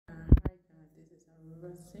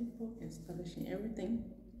simple installation, everything.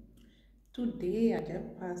 Today I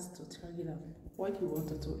just passed to tell you that what you want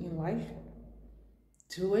to do in life,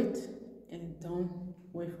 do it, and don't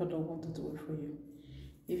wait for the one to do it for you.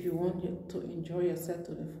 If you want to enjoy yourself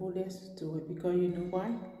to the fullest, do it, because you know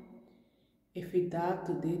why? If you die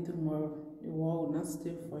today, tomorrow, the world will not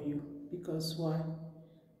stay for you. Because why?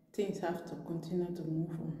 Things have to continue to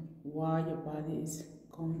move on while your body is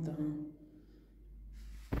going down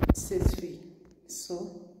 6 feet.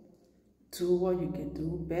 So do what you can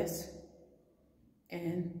do best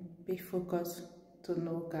and be focused to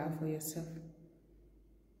know God for yourself.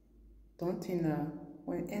 Don't think that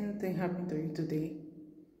when anything happened to you today,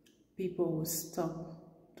 people will stop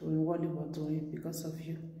doing what they were doing because of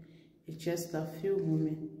you. It's just a few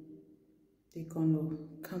moments they're gonna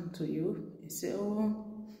come to you and say, oh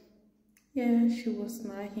yeah, she was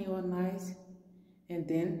nice, he was nice, and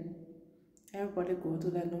then everybody go to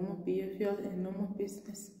their normal behavior and normal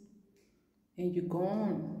business, and you're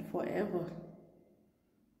gone forever,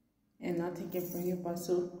 and nothing can bring you back.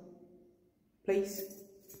 So please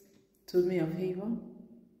do me a favor,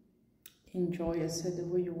 enjoy yourself the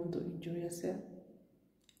way you want to enjoy yourself,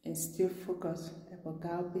 and still focus about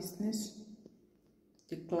God's business.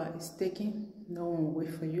 The clock is ticking. No one will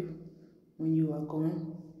wait for you when you are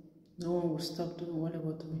gone. No one will stop doing what they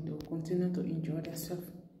were doing. They will continue to enjoy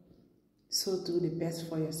themselves. So do the best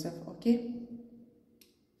for yourself, okay?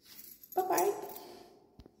 Bye-bye.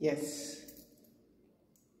 Yes.